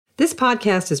This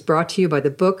podcast is brought to you by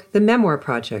the book The Memoir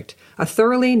Project, a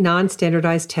thoroughly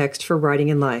non-standardized text for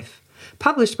writing and life,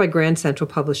 published by Grand Central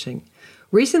Publishing.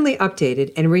 Recently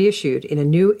updated and reissued in a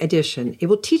new edition, it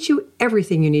will teach you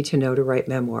everything you need to know to write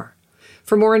memoir.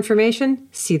 For more information,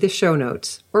 see the show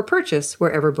notes or purchase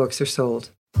wherever books are sold.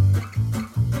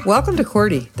 Welcome to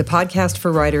Qwerty, the podcast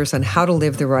for writers on how to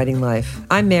live the writing life.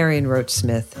 I'm Marion Roach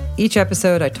Smith. Each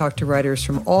episode, I talk to writers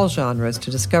from all genres to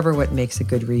discover what makes a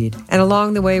good read. And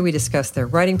along the way, we discuss their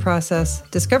writing process,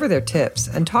 discover their tips,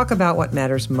 and talk about what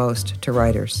matters most to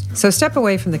writers. So step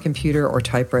away from the computer or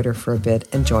typewriter for a bit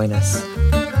and join us.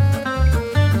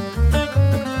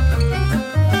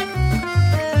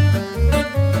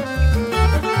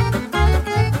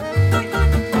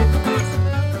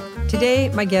 Today,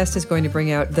 my guest is going to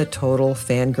bring out the total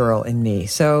fangirl in me,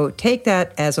 so take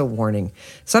that as a warning.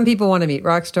 Some people want to meet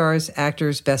rock stars,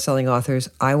 actors, best-selling authors.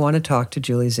 I want to talk to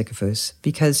Julie Zickefoose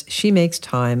because she makes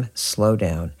time slow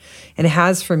down, and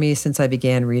has for me since I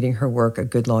began reading her work a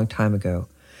good long time ago.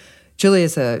 Julie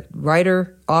is a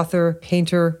writer, author,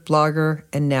 painter, blogger,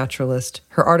 and naturalist.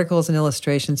 Her articles and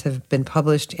illustrations have been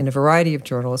published in a variety of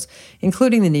journals,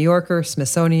 including The New Yorker,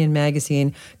 Smithsonian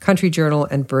Magazine, Country Journal,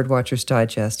 and Birdwatcher's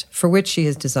Digest, for which she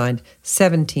has designed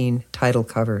 17 title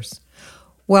covers.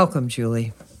 Welcome,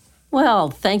 Julie.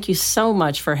 Well, thank you so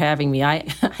much for having me. I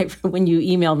when you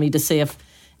emailed me to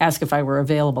ask if I were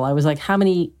available, I was like, how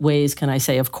many ways can I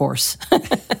say of course?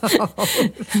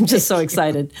 I'm just so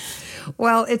excited.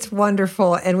 Well, it's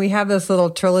wonderful. And we have this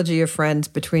little trilogy of friends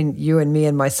between you and me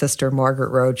and my sister, Margaret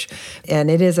Roach.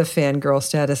 And it is a fangirl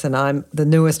status, and I'm the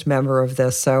newest member of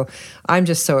this. So I'm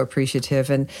just so appreciative.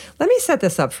 And let me set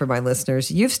this up for my listeners.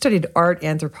 You've studied art,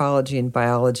 anthropology, and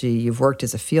biology. You've worked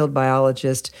as a field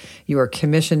biologist. You are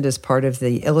commissioned as part of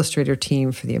the illustrator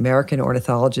team for the American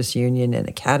Ornithologists Union and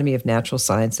Academy of Natural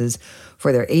Sciences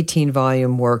for their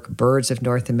 18-volume work, Birds of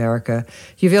North America.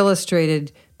 You've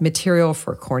illustrated material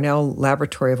for Cornell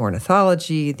Laboratory of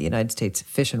Ornithology, the United States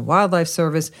Fish and Wildlife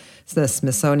Service, the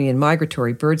Smithsonian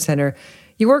Migratory Bird Center.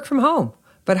 You work from home,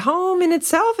 but home in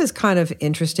itself is kind of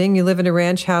interesting. You live in a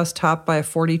ranch house topped by a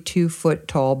 42-foot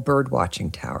tall bird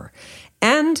watching tower.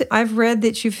 And I've read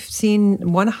that you've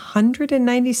seen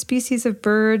 190 species of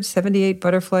birds, 78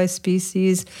 butterfly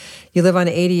species. You live on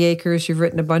 80 acres. You've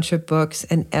written a bunch of books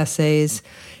and essays.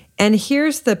 And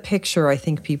here's the picture I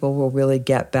think people will really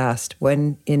get best.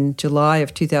 When in July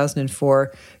of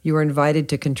 2004, you were invited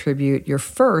to contribute your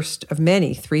first of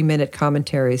many 3-minute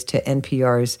commentaries to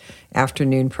NPR's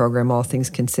afternoon program, All Things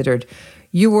Considered.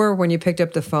 You were, when you picked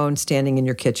up the phone, standing in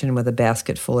your kitchen with a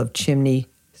basket full of chimney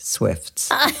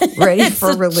swifts, ready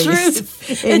for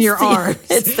release in your arms.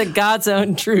 It's the God's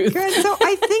own truth. Good. So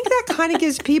I think that kind of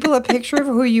gives people a picture of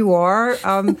who you are.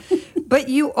 But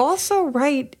you also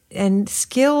write and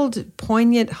skilled,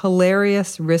 poignant,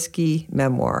 hilarious, risky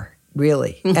memoir,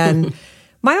 really. And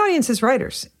my audience is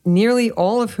writers, nearly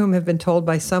all of whom have been told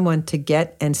by someone to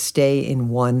get and stay in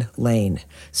one lane.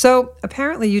 So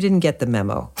apparently you didn't get the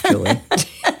memo, Julie.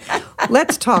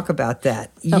 Let's talk about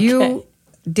that. Okay. You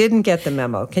didn't get the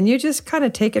memo. Can you just kind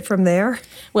of take it from there?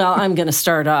 Well, I'm going to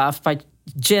start off by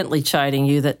gently chiding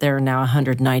you that there are now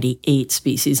 198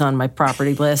 species on my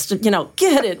property list. Get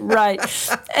it right.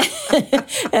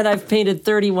 And I've painted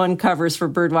 31 covers for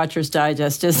Birdwatcher's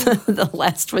Digest. The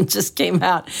last one just came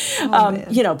out.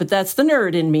 But that's the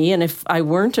nerd in me. And if I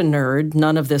weren't a nerd,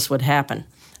 none of this would happen.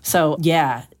 So,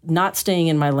 yeah, not staying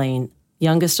in my lane.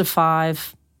 Youngest of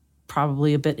 5,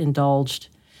 probably a bit indulged.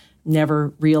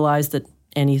 Never realized that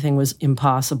anything was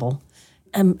impossible.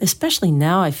 Especially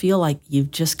now, I feel like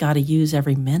you've just got to use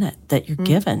every minute that you're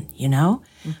given,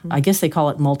 Mm-hmm. I guess they call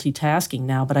it multitasking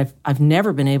now, but I've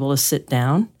never been able to sit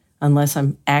down unless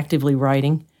I'm actively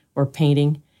writing or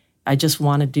painting. I just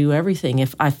want to do everything.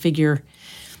 I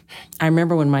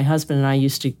remember when my husband and I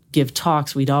used to give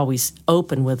talks, we'd always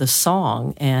open with a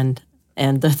song. And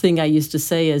the thing I used to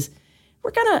say is,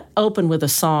 we're going to open with a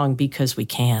song because we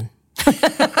can.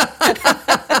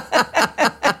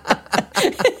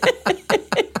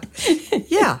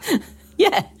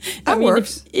 Yeah. That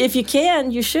works. If you can,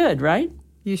 you should, right?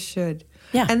 You should.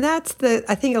 Yeah. And I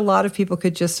think a lot of people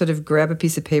could just sort of grab a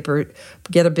piece of paper,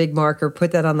 get a big marker,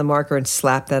 put that on the marker, and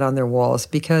slap that on their walls,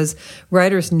 because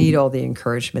writers need all the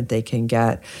encouragement they can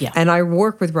get. Yeah. And I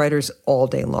work with writers all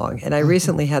day long. And I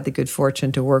recently had the good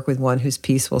fortune to work with one whose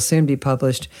piece will soon be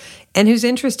published and whose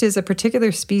interest is a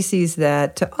particular species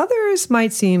that to others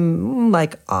might seem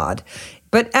like odd.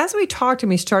 But as we talked and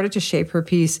we started to shape her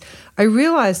piece, I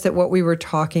realized that what we were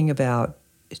talking about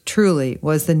truly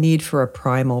was the need for a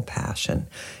primal passion,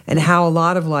 and how a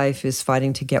lot of life is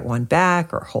fighting to get one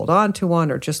back or hold on to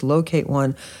one or just locate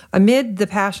one amid the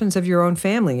passions of your own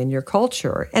family and your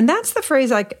culture. And that's the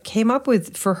phrase I came up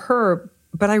with for her.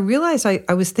 But I realized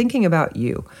I was thinking about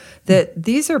you, that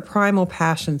these are primal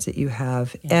passions that you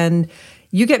have. Yeah. And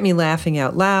you get me laughing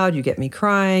out loud, you get me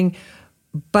crying.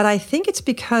 But I think it's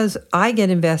because I get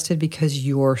invested because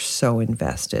you're so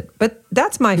invested. But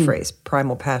that's my phrase,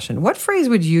 primal passion. What phrase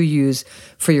would you use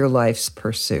for your life's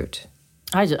pursuit?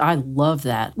 I love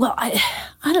that. Well, I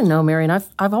don't know, Marion.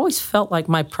 I've always felt like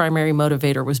my primary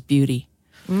motivator was beauty.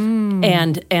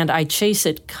 And I chase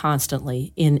it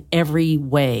constantly in every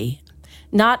way.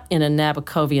 Not in a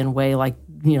Nabokovian way like,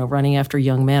 running after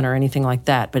young men or anything like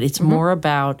that, but it's more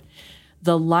about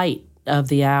the light of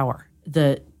the hour,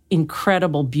 the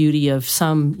incredible beauty of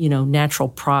some, natural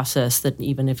process that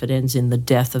even if it ends in the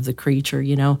death of the creature,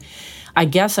 I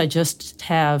guess I just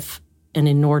have an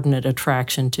inordinate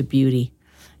attraction to beauty.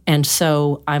 And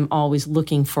so I'm always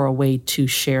looking for a way to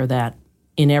share that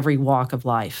in every walk of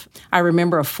life. I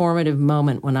remember a formative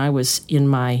moment when I was in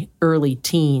my early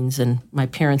teens and my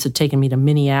parents had taken me to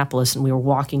Minneapolis and we were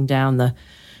walking down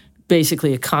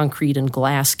basically a concrete and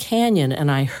glass canyon,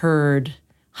 and I heard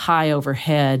high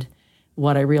overhead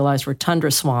what I realized were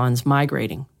tundra swans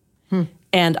migrating.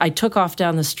 And I took off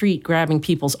down the street grabbing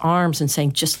people's arms and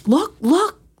saying, just look,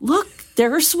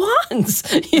 there are swans,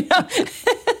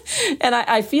 And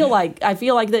I feel like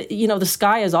that, the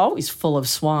sky is always full of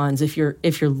swans if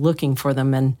you're looking for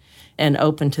them and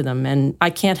open to them. And I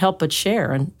can't help but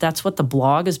share. And that's what the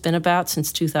blog has been about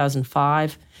since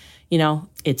 2005.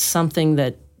 It's something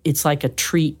that it's like a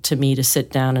treat to me to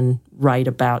sit down and write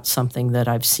about something that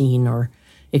I've seen or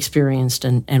experienced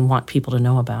and want people to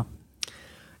know about.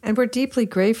 And we're deeply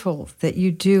grateful that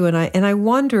you do. And I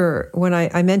wonder, when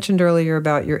I mentioned earlier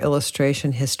about your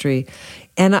illustration history,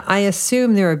 and I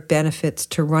assume there are benefits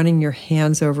to running your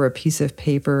hands over a piece of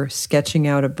paper, sketching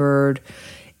out a bird.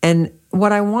 And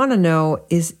what I want to know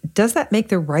is, does that make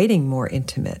the writing more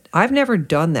intimate? I've never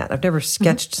done that. I've never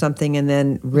sketched something and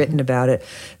then written about it.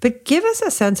 But give us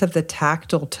a sense of the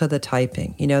tactile to the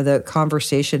typing, the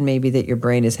conversation maybe that your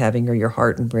brain is having, or your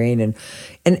heart and brain,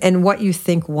 and what you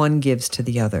think one gives to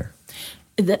the other.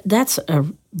 That's a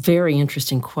very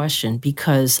interesting question,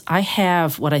 because I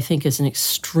have what I think is an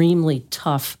extremely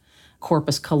tough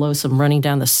corpus callosum running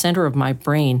down the center of my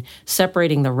brain,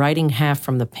 separating the writing half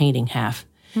from the painting half.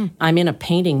 I'm in a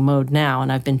painting mode now, and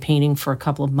I've been painting for a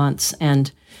couple of months. And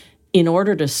in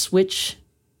order to switch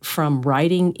from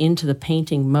writing into the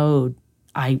painting mode,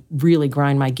 I really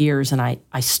grind my gears, and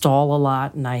I stall a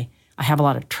lot, and I have a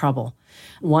lot of trouble.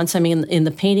 Once I'm in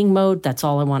the painting mode, that's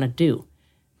all I want to do.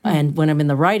 And when I'm in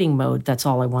the writing mode, that's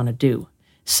all I want to do.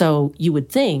 So you would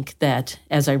think that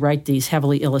as I write these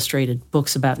heavily illustrated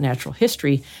books about natural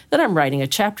history, that I'm writing a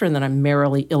chapter and then I'm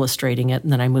merrily illustrating it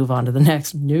and then I move on to the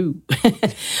next. No.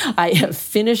 I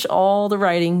finish all the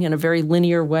writing in a very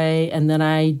linear way and then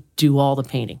I do all the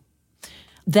painting.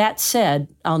 That said,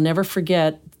 I'll never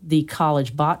forget the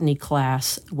college botany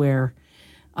class where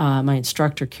my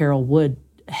instructor, Carol Wood,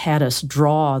 had us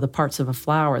draw the parts of a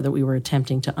flower that we were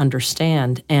attempting to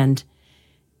understand. And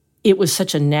it was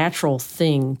such a natural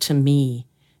thing to me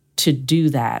to do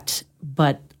that.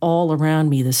 But all around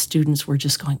me, the students were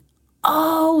just going,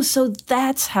 oh, so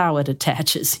that's how it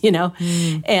attaches,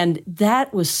 And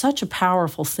that was such a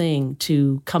powerful thing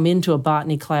to come into a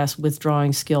botany class with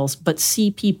drawing skills, but see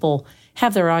people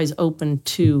have their eyes open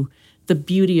to the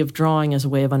beauty of drawing as a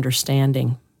way of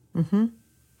understanding. Mm-hmm.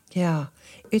 Yeah.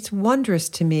 It's wondrous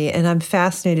to me, and I'm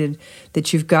fascinated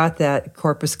that you've got that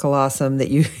corpus callosum that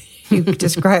you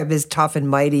describe as tough and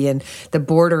mighty, and the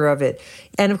border of it.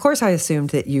 And of course, I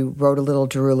assumed that you wrote a little,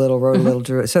 drew a little, wrote a little,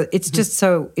 drew. So it's just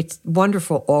it's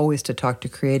wonderful always to talk to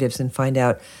creatives and find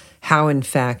out how, in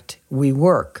fact, we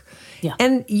work. Yeah.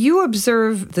 And you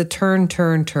observe the turn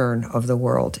of the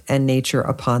world and nature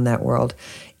upon that world.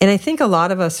 And I think a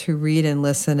lot of us who read and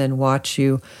listen and watch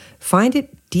you find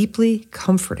it deeply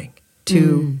comforting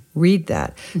to read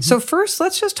that. So first,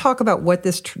 let's just talk about what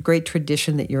this great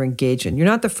tradition that you're engaged in. You're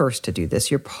not the first to do this.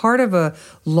 You're part of a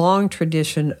long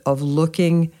tradition of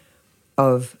looking,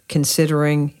 of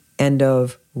considering, and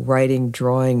of writing,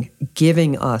 drawing,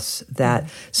 giving us that.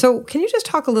 So can you just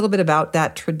talk a little bit about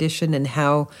that tradition and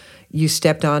how you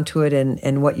stepped onto it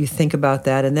and what you think about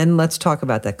that? And then let's talk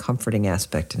about that comforting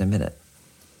aspect in a minute.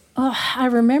 I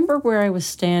remember where I was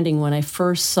standing when I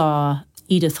first saw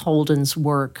Edith Holden's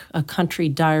work, A Country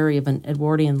Diary of an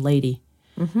Edwardian Lady.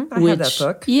 I have that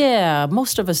book. Yeah,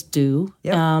 most of us do.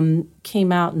 Yep.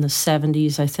 Came out in the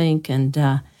 70s, I think, and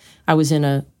I was in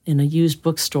a in a used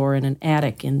bookstore in an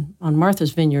attic on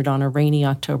Martha's Vineyard on a rainy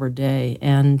October day.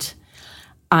 And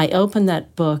I opened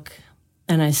that book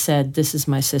and I said, this is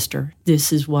my sister.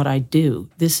 This is what I do.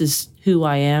 This is who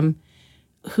I am.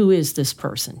 Who is this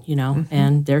person,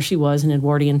 And there she was in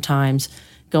Edwardian times,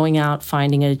 going out,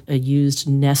 finding a used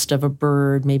nest of a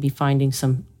bird, maybe finding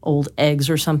some old eggs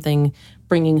or something,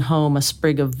 bringing home a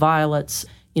sprig of violets,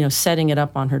 setting it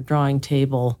up on her drawing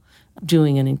table,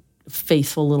 doing a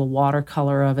faithful little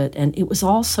watercolor of it. And it was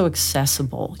all so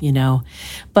accessible,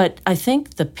 But I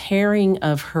think the pairing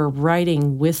of her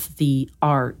writing with the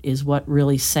art is what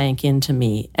really sank into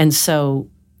me. And so,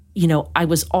 I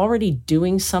was already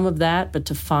doing some of that, but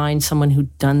to find someone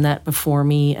who'd done that before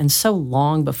me and so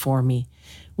long before me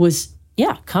was,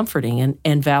 comforting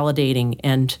and validating.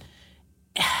 And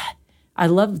I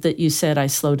love that you said I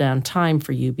slow down time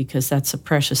for you, because that's a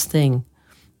precious thing.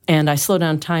 And I slow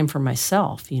down time for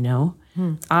myself,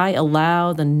 I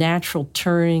allow the natural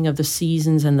turning of the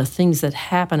seasons and the things that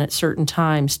happen at certain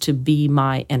times to be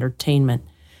my entertainment,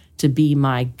 to be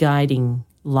my guiding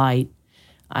light.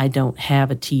 I don't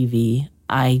have a TV.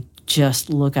 I just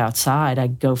look outside. I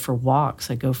go for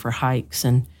walks. I go for hikes.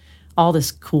 And all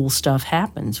this cool stuff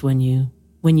happens when you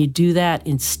do that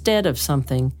instead of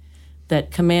something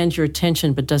that commands your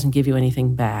attention but doesn't give you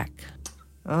anything back.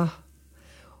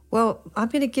 Well, I'm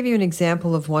going to give you an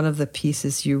example of one of the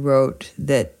pieces you wrote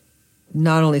that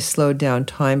not only slowed down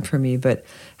time for me, but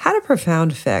had a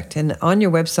profound effect. And on your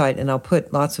website, and I'll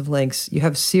put lots of links, you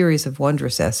have a series of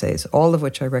wondrous essays, all of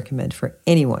which I recommend for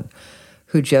anyone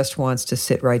who just wants to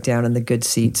sit right down in the good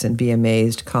seats and be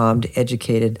amazed, calmed,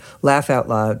 educated, laugh out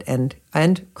loud,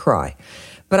 and cry.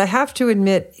 But I have to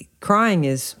admit, crying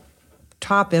is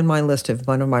top in my list of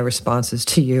one of my responses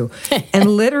to you. And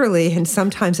literally, and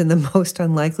sometimes in the most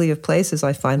unlikely of places,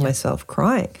 I find myself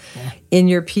crying. Yeah. In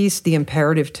your piece, The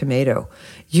Imperative Tomato,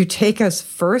 you take us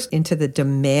first into the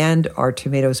demand our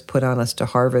tomatoes put on us to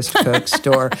harvest, cook,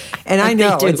 store. And I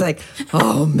know, it's like,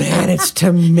 oh man, it's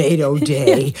tomato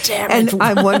day. Damn it. And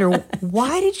I wonder,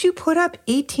 why did you put up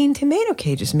 18 tomato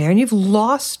cages, Marion? You've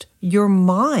lost your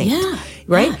mind,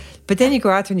 right? Yeah. But then you go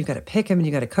out there and you've got to pick them and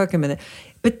you've got to cook them.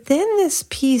 But then this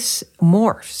piece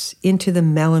morphs into the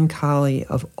melancholy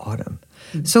of autumn.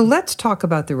 Mm-hmm. So let's talk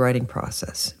about the writing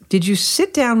process. Did you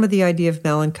sit down with the idea of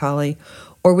melancholy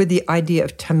or with the idea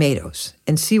of tomatoes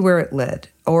and see where it led?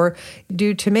 Or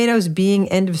do tomatoes being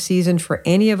end of season for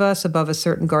any of us above a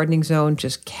certain gardening zone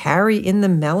just carry in the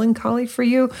melancholy for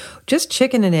you? Just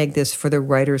chicken and egg this for the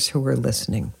writers who are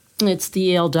listening. It's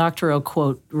the El Doctorow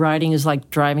quote, writing is like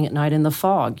driving at night in the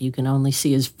fog. You can only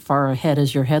see as far ahead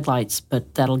as your headlights,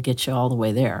 but that'll get you all the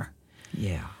way there.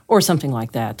 Yeah. Or something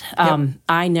like that. Yep.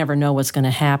 I never know what's going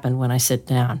to happen when I sit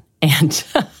down. And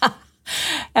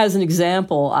as an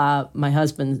example, my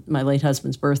late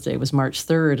husband's birthday was March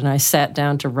 3rd, and I sat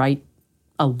down to write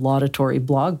a laudatory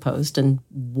blog post, and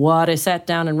what I sat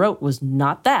down and wrote was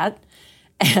not that.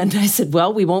 And I said,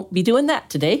 well, we won't be doing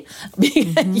that today.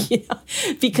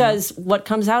 Because what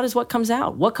comes out is what comes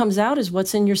out. What comes out is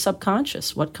what's in your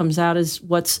subconscious. What comes out is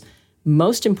what's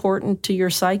most important to your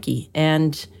psyche.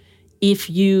 And if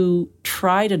you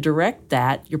try to direct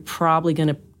that, you're probably going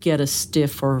to get a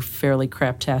stiff or fairly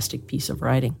craptastic piece of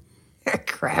writing.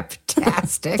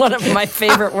 Craptastic. One of my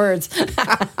favorite words.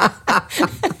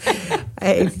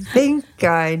 I think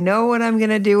I know what I'm going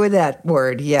to do with that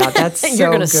word. Yeah, that's so good. You're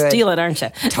going to steal it, aren't you?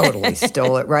 Totally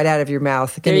stole it right out of your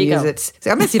mouth. Going to use it. So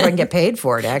I'm going to see if I can get paid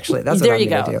for it, actually. That's what I'm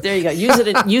going to do. There you go.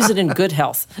 Use it in good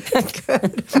health.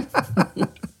 Good.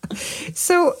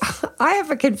 So I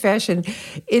have a confession.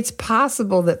 It's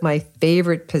possible that my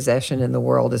favorite possession in the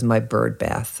world is my bird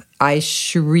bath. I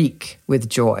shriek with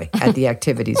joy at the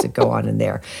activities that go on in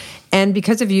there. And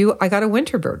because of you, I got a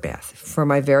winter bird bath for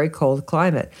my very cold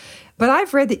climate. But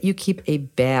I've read that you keep a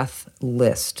bath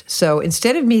list. So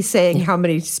instead of me saying how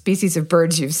many species of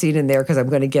birds you've seen in there, because I'm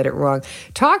going to get it wrong,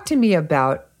 talk to me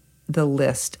about the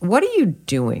list. What are you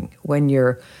doing when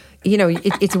you're...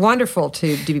 it's wonderful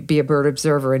to be a bird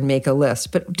observer and make a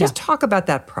list, but just talk about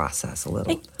that process a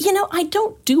little. I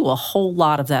don't do a whole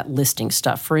lot of that listing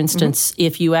stuff. For instance,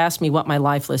 if you ask me what my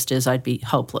life list is, I'd be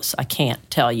hopeless. I can't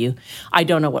tell you. I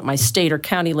don't know what my state or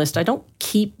county list, I don't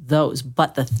keep those.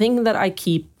 But the thing that I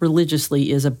keep religiously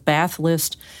is a bath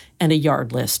list and a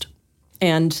yard list.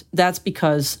 And that's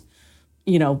because,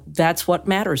 that's what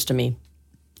matters to me,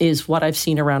 is what I've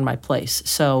seen around my place.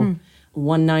 So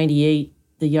 198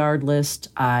 the yard list.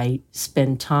 I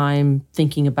spend time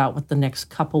thinking about what the next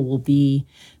couple will be.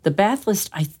 The bath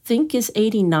list, I think, is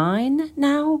 89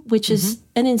 now, which is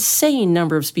an insane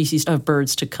number of species of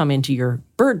birds to come into your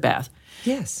bird bath.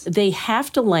 Yes. They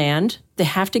have to land. They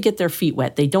have to get their feet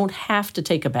wet. They don't have to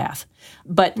take a bath.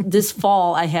 But this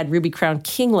fall, I had ruby-crowned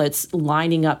kinglets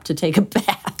lining up to take a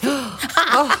bath.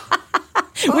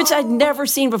 Which I'd never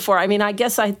seen before. I mean, I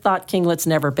guess I thought kinglets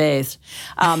never bathed,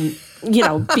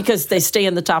 because they stay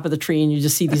in the top of the tree and you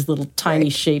just see these little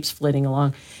tiny shapes flitting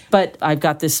along. But I've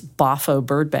got this boffo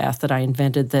bird bath that I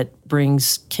invented that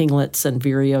brings kinglets and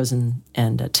vireos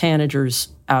and tanagers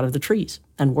out of the trees,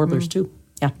 and warblers too.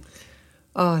 Yeah.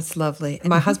 Oh, it's lovely.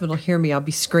 My husband will hear me. I'll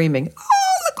be screaming,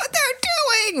 "Oh, look what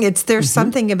they're doing!" There's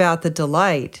something about the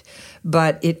delight,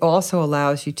 but it also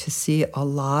allows you to see a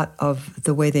lot of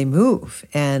the way they move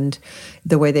and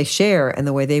the way they share and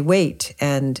the way they wait,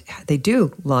 and they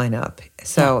do line up.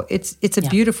 So it's a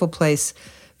beautiful place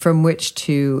from which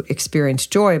to experience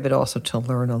joy, but also to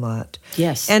learn a lot.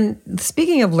 Yes. And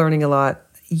speaking of learning a lot,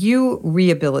 you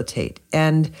rehabilitate.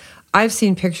 And I've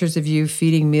seen pictures of you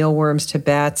feeding mealworms to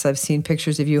bats. I've seen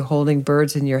pictures of you holding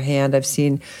birds in your hand. I've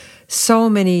seen so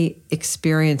many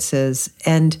experiences.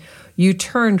 And you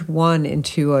turned one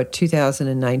into a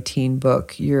 2019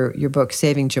 book, your book,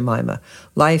 Saving Jemima,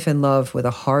 Life and Love with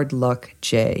a Hard Luck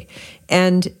Jay.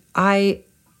 And I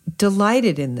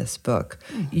delighted in this book.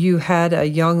 You had a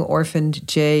young orphaned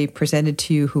jay presented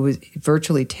to you who was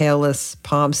virtually tailless,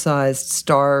 palm-sized,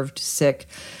 starved, sick.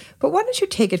 But why don't you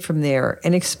take it from there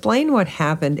and explain what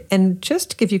happened, and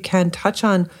just, if you can, touch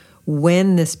on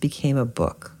when this became a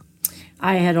book.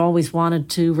 I had always wanted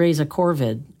to raise a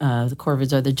corvid. The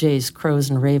corvids are the jays,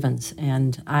 crows, and ravens.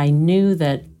 And I knew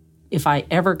that if I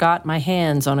ever got my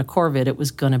hands on a corvid, it was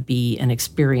going to be an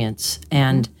experience.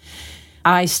 And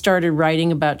I started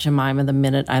writing about Jemima the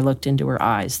minute I looked into her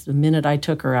eyes. The minute I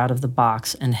took her out of the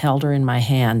box and held her in my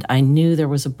hand, I knew there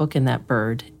was a book in that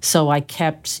bird. So I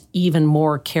kept even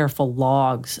more careful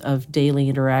logs of daily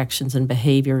interactions and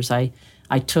behaviors. I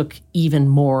took even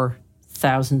more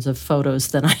thousands of photos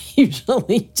than I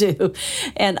usually do.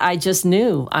 And I just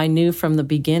knew. I knew from the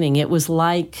beginning. It was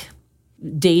like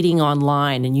dating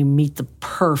online and you meet the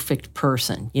perfect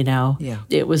person, Yeah.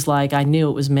 It was like I knew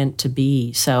it was meant to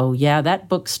be. So, that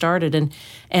book started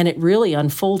and it really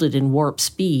unfolded in warp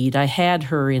speed. I had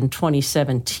her in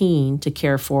 2017 to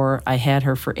care for. I had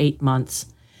her for 8 months.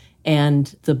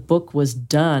 And the book was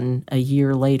done a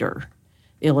year later,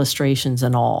 illustrations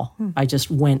and all. I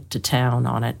just went to town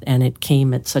on it. And it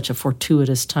came at such a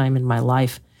fortuitous time in my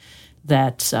life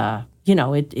that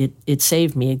it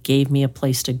saved me. It gave me a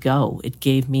place to go. It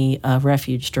gave me a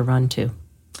refuge to run to.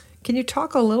 Can you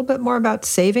talk a little bit more about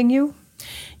saving you?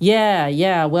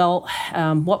 Yeah. Well,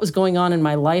 what was going on in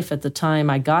my life at the time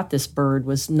I got this bird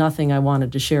was nothing I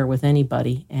wanted to share with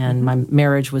anybody. And my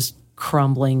marriage was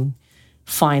crumbling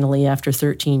finally after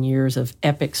 13 years of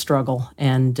epic struggle.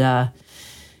 And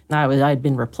I'd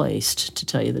been replaced, to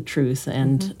tell you the truth.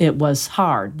 And it was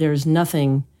hard. There's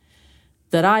nothing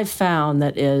that I've found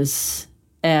that is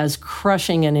as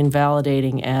crushing and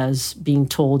invalidating as being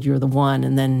told you're the one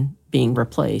and then being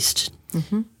replaced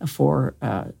for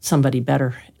somebody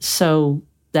better. So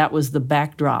that was the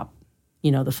backdrop,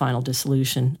 the final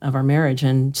dissolution of our marriage.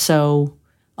 And so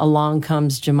along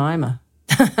comes Jemima.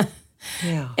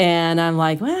 And I'm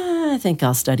like, well, I think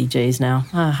I'll study jays now.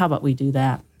 How about we do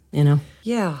that,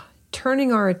 Yeah.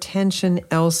 Turning our attention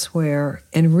elsewhere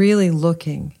and really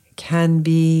looking can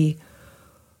be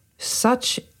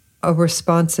such a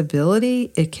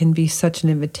responsibility. It can be such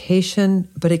an invitation,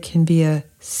 but it can be a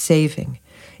saving.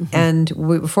 And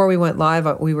before we went live,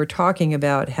 we were talking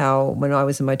about how when I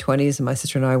was in my 20s and my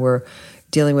sister and I were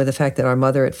dealing with the fact that our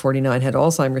mother at 49 had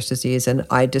Alzheimer's disease, and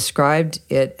I described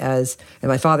it as, and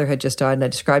my father had just died, and I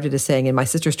described it as saying, and my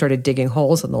sister started digging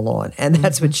holes in the lawn, and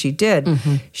that's what she did.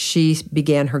 She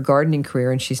began her gardening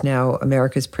career, and she's now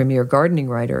America's premier gardening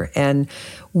writer. And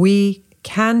we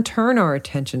can turn our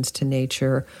attentions to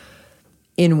nature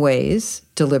in ways,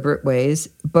 deliberate ways,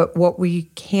 but what we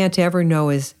can't ever know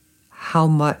is how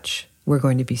much we're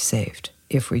going to be saved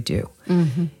if we do.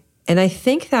 And I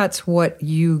think that's what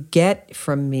you get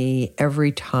from me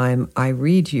every time I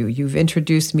read you. You've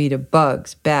introduced me to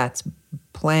bugs, bats,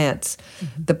 plants,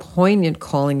 the poignant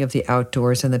calling of the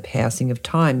outdoors and the passing of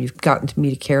time. You've gotten me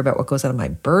to care about what goes on in my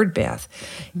bird bath.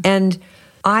 And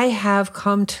I have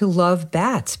come to love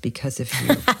bats because of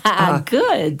you.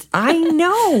 Good. I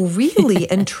know, really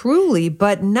and truly,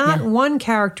 but not one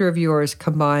character of yours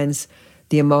combines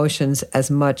the emotions as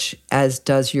much as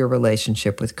does your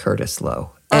relationship with Curtis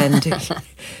Lowe. And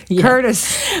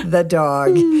Curtis, the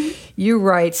dog, you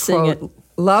write, quote,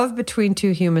 love between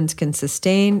two humans can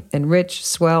sustain, enrich,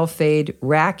 swell, fade,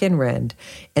 rack, and rend,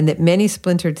 and that many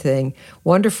splintered thing,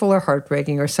 wonderful or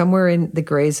heartbreaking, or somewhere in the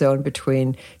gray zone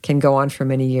between, can go on for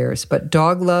many years. But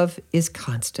dog love is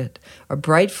constant, a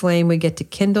bright flame we get to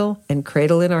kindle and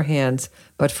cradle in our hands,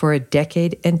 but for a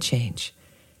decade and change.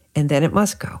 And then it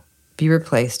must go, be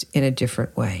replaced in a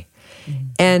different way.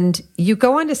 And you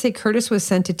go on to say Curtis was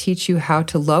sent to teach you how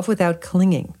to love without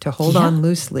clinging, to hold on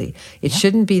loosely. It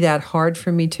shouldn't be that hard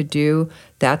for me to do.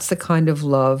 That's the kind of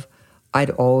love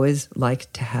I'd always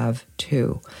like to have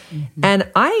too. And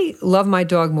I love my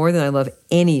dog more than I love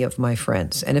any of my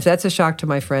friends. And if that's a shock to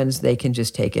my friends, they can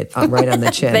just take it right on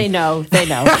the chin. They know.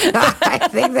 I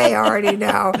think they already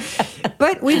know.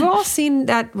 But we've all seen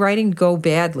that writing go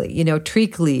badly,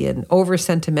 treacly and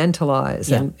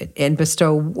over-sentimentalize and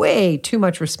bestow way too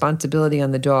much responsibility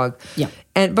on the dog. Yeah.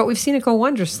 But we've seen it go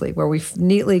wondrously, where we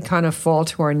neatly kind of fall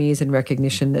to our knees in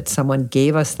recognition that someone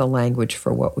gave us the language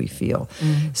for what we feel.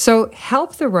 So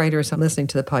help the writers listening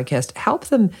to the podcast, help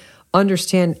them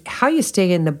understand how you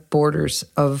stay in the borders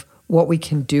of what we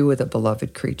can do with a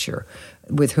beloved creature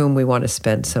with whom we want to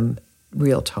spend some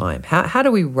real time. How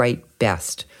do we write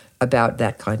best about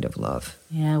that kind of love?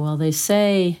 Yeah, well, they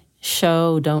say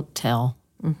show, don't tell.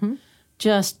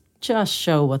 Just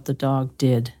show what the dog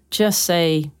did. Just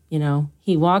say,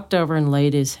 he walked over and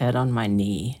laid his head on my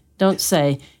knee. Don't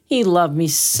say, he loved me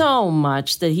so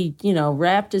much that he,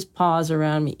 wrapped his paws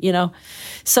around me,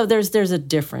 So there's a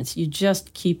difference. You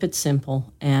just keep it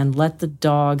simple and let the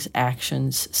dog's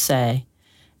actions say.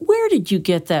 Where did you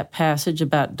get that passage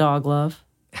about dog love?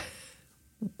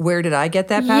 Where did I get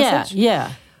that passage?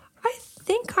 Yeah. I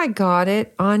think I got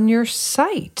it on your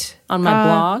site. On my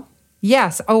blog?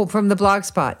 Yes. Oh, from the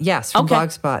Blogspot. Yes, from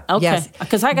Blogspot. Okay. Yes.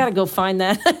 Because I got to go find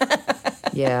that.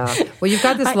 Yeah. Well, you've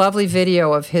got this lovely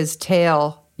video of his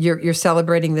tail. You're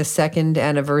celebrating the 2nd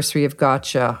anniversary of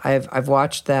Gotcha. I've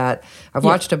watched that. I've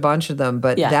watched a bunch of them,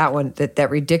 but that one,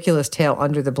 that ridiculous tail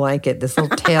under the blanket, this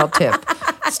little tail tip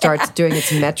starts doing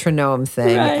its metronome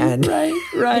thing.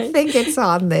 Right. I think it's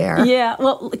on there. Yeah.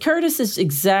 Well, Curtis is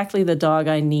exactly the dog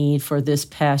I need for this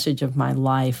passage of my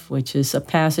life, which is a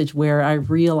passage where I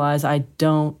realize I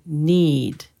don't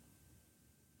need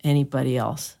anybody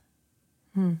else.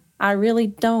 I really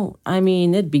don't. I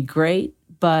mean, it'd be great,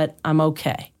 but I'm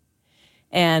okay.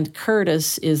 And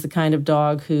Curtis is the kind of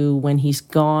dog who, when he's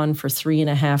gone for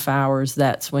 3.5 hours,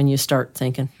 that's when you start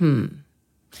thinking,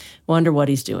 wonder what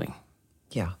he's doing.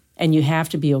 Yeah. And you have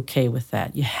to be okay with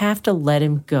that. You have to let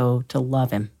him go to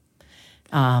love him.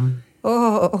 Yeah.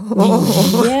 And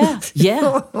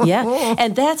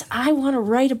I want to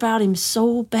write about him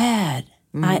so bad.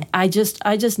 I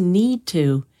just need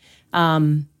to.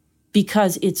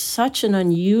 Because it's such an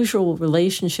unusual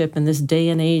relationship in this day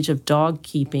and age of dog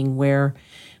keeping where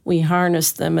we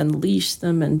harness them and leash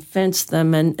them and fence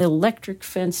them and electric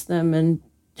fence them and,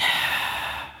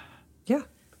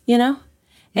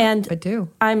 And I do.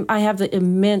 I have the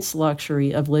immense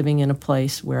luxury of living in a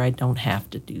place where I don't have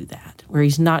to do that, where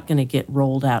he's not going to get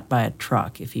rolled out by a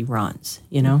truck if he runs,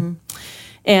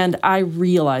 And I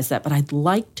realize that, but I'd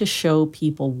like to show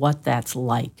people what that's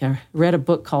like. I read a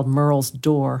book called Merle's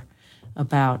Door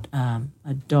about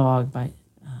a dog by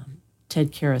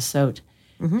Ted Karasote,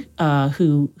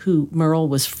 who Merle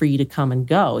was free to come and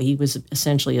go. He was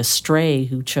essentially a stray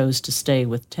who chose to stay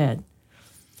with Ted.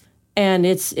 And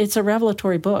it's a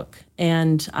revelatory book,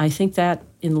 and I think that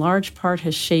in large part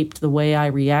has shaped the way I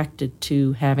reacted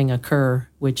to having a cur,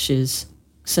 which is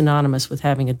synonymous with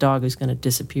having a dog who's going to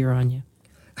disappear on you.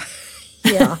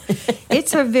 Yeah,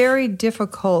 it's a very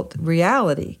difficult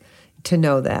reality to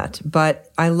know that, but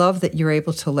I love that you're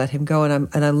able to let him go, and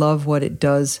I love what it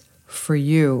does for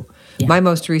you. Yeah. My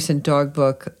most recent dog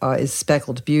book is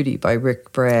Speckled Beauty by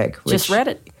Rick Bragg. Just read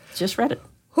it.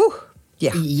 Whew.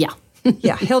 Yeah. Yeah.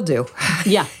 Yeah, he'll do.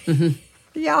 Yeah.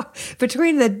 Yeah.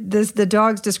 Between the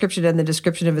dog's description and the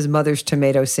description of his mother's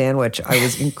tomato sandwich, I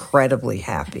was incredibly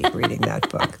happy reading that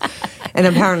book. And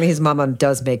apparently his mama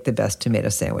does make the best tomato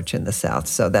sandwich in the South,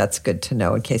 so that's good to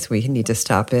know in case we need to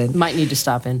stop in. Might need to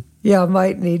stop in. Yeah,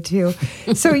 might need to.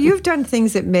 So you've done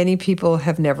things that many people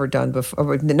have never done before,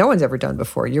 or no one's ever done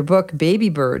before. Your book, Baby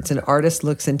Birds, An Artist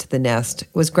Looks into the Nest,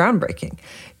 was groundbreaking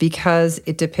because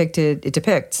it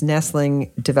depicts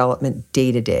nestling development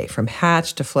day to day, from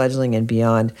hatch to fledgling and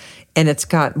beyond. And it's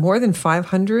got more than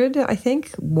 500, I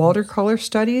think, watercolor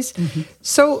studies. Mm-hmm.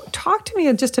 So talk to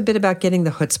me just a bit about getting the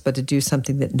chutzpah to do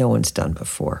something that no one's done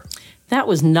before. That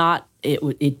was not,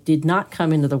 it did not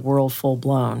come into the world full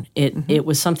blown. It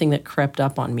was something that crept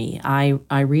up on me.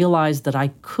 I realized that I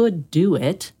could do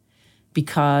it,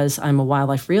 because I'm a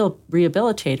wildlife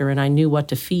rehabilitator and I knew what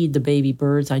to feed the baby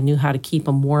birds. I knew how to keep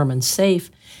them warm and safe.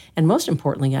 And most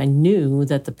importantly, I knew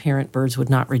that the parent birds would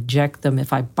not reject them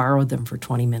if I borrowed them for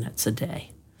 20 minutes a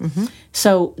day. Mm-hmm.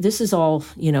 So this is all,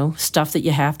 stuff that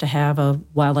you have to have a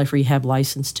wildlife rehab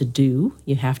license to do.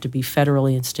 You have to be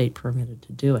federally and state permitted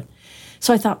to do it.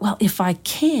 So I thought, well, if I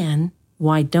can,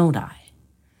 why don't I?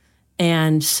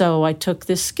 And so I took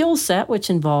this skill set,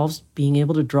 which involves being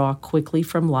able to draw quickly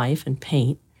from life and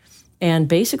paint, and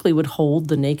basically would hold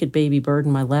the naked baby bird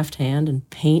in my left hand and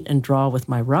paint and draw with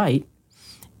my right.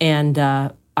 And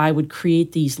I would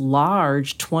create these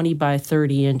large 20 by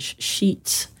 30 inch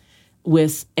sheets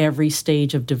with every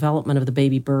stage of development of the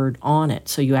baby bird on it.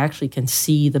 So you actually can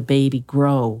see the baby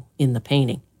grow in the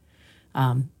painting.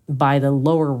 By the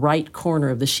lower right corner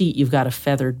of the sheet, you've got a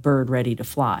feathered bird ready to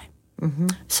fly. Mm-hmm.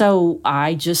 So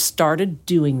I just started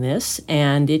doing this,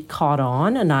 and it caught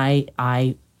on. And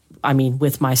I mean,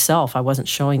 with myself, I wasn't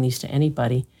showing these to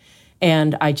anybody.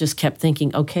 And I just kept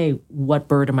thinking, okay, what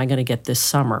bird am I going to get this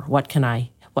summer?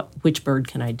 Which bird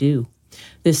can I do?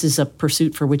 This is a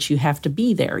pursuit for which you have to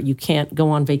be there. You can't go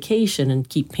on vacation and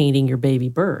keep painting your baby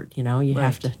bird. You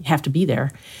have to be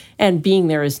there. And being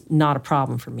there is not a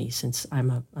problem for me since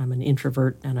I'm an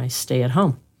introvert and I stay at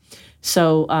home.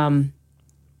 So,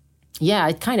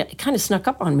 it kind of snuck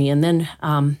up on me. And then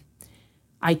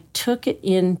I took it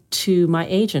into my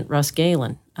agent, Russ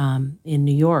Galen, in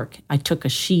New York. I took a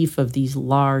sheaf of these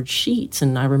large sheets,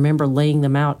 and I remember laying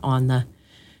them out on the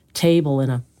table in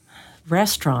a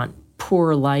restaurant,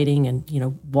 poor lighting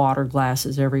and, water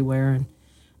glasses everywhere.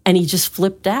 And he just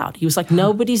flipped out. He was like,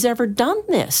 nobody's ever done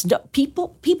this.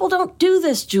 People don't do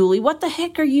this, Julie. What the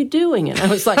heck are you doing? And I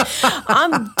was like,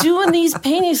 I'm doing these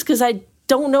paintings because I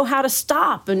don't know how to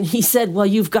stop. And he said, well,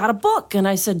 you've got a book. And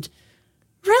I said,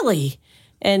 really?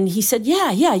 And he said,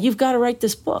 yeah, you've got to write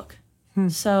this book.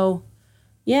 So,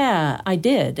 I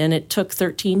did. And it took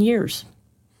 13 years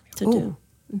to do.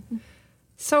 Mm-hmm.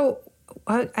 So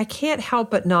I can't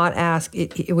help but not ask.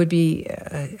 It would be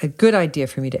a good idea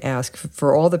for me to ask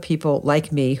for all the people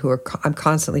like me who I'm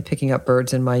constantly picking up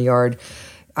birds in my yard.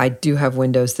 I do have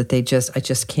windows that I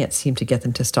just can't seem to get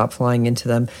them to stop flying into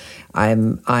them.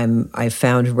 I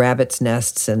found rabbits'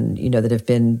 nests and that have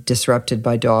been disrupted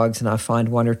by dogs, and I find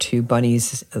one or two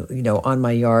bunnies on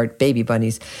my yard, baby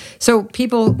bunnies. So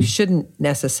people shouldn't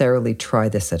necessarily try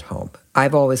this at home.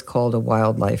 I've always called a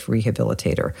wildlife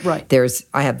rehabilitator. Right.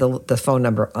 I have the phone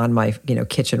number on my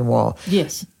kitchen wall.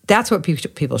 Yes. That's what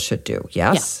people should do.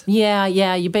 Yes. Yeah.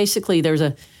 You basically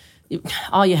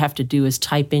all you have to do is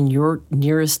type in your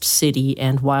nearest city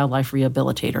and wildlife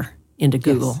rehabilitator into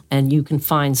Google, and you can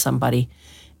find somebody.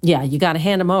 Yeah, you got to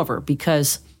hand them over,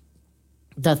 because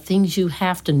the things you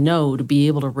have to know to be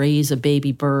able to raise a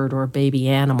baby bird or a baby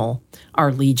animal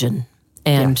are legion.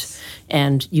 And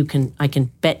I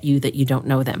can bet you that you don't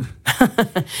know them.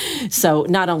 So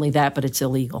not only that, but it's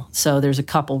illegal. So there's a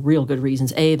couple real good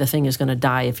reasons. A, the thing is going to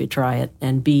die if you try it,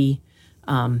 and B,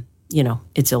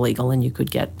 it's illegal and you could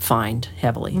get fined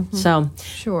heavily. Mm-hmm. So,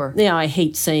 sure. I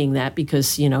hate saying that because,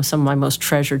 some of my most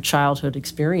treasured childhood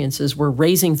experiences were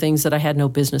raising things that I had no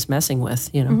business messing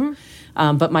with,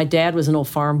 Mm-hmm. But my dad was an old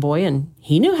farm boy, and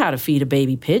he knew how to feed a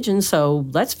baby pigeon. So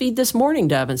let's feed this mourning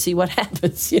dove and see what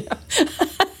happens.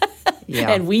 Yeah.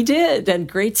 And we did, and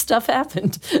great stuff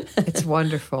happened. It's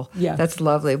wonderful. Yeah. That's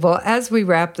lovely. Well, as we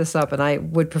wrap this up, and I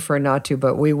would prefer not to,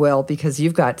 but we will, because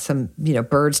you've got some,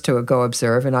 birds to go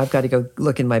observe, and I've got to go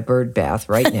look in my bird bath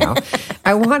right now.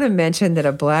 I want to mention that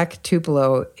a black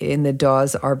Tupelo in the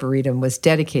Dawes Arboretum was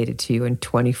dedicated to you in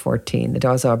 2014. The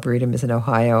Dawes Arboretum is in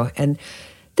Ohio, and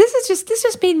this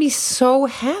just made me so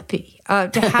happy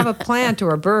to have a plant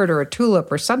or a bird or a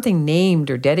tulip or something named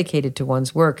or dedicated to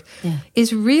one's work.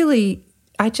 Is really,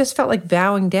 I just felt like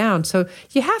bowing down. So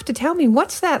you have to tell me,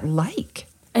 what's that like?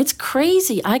 It's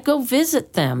crazy. I go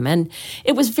visit them. And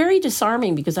it was very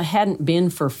disarming because I hadn't been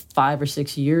for 5 or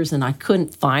 6 years and I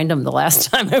couldn't find them the last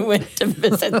time I went to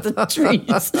visit the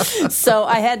trees. So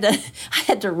I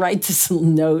had to write this little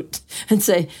note and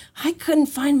say, I couldn't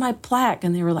find my plaque.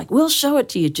 And they were like, we'll show it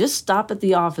to you. Just stop at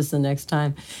the office the next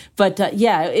time. But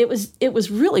it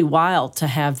was really wild to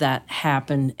have that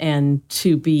happen and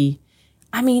to be,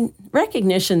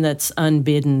 recognition that's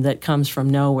unbidden that comes from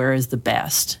nowhere is the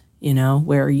best.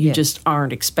 Where you just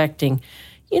aren't expecting,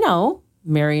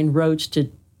 Marion Roach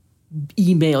to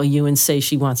email you and say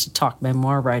she wants to talk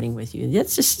memoir writing with you.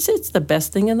 It's the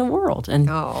best thing in the world. And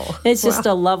it's just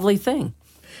a lovely thing.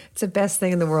 It's the best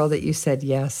thing in the world that you said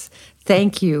yes.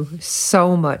 Thank you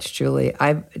so much, Julie.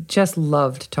 I've just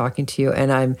loved talking to you,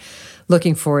 and I'm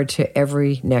looking forward to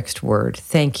every next word.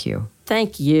 Thank you.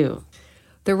 Thank you.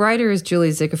 The writer is Julie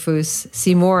Zickefoose.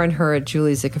 See more on her at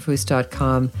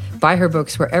juliezickefoose.com. Buy her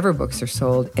books wherever books are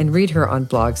sold, and read her on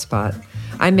Blogspot.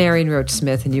 I'm Marion Roach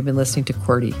Smith, and you've been listening to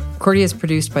Qwerty. Qwerty is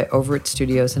produced by Overit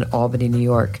Studios in Albany, New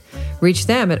York. Reach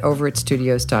them at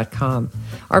overitstudios.com.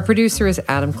 Our producer is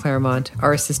Adam Claremont.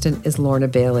 Our assistant is Lorna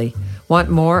Bailey.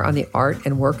 Want more on the art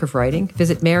and work of writing?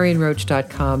 Visit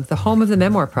marionroach.com, the home of the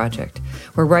Memoir Project,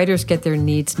 where writers get their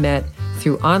needs met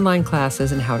through online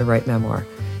classes and how to write memoir.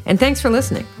 And thanks for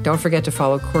listening. Don't forget to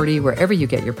follow Qwerty wherever you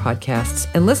get your podcasts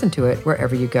and listen to it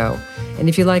wherever you go. And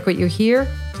if you like what you hear,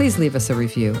 please leave us a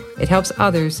review. It helps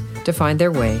others to find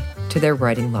their way to their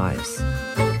writing lives.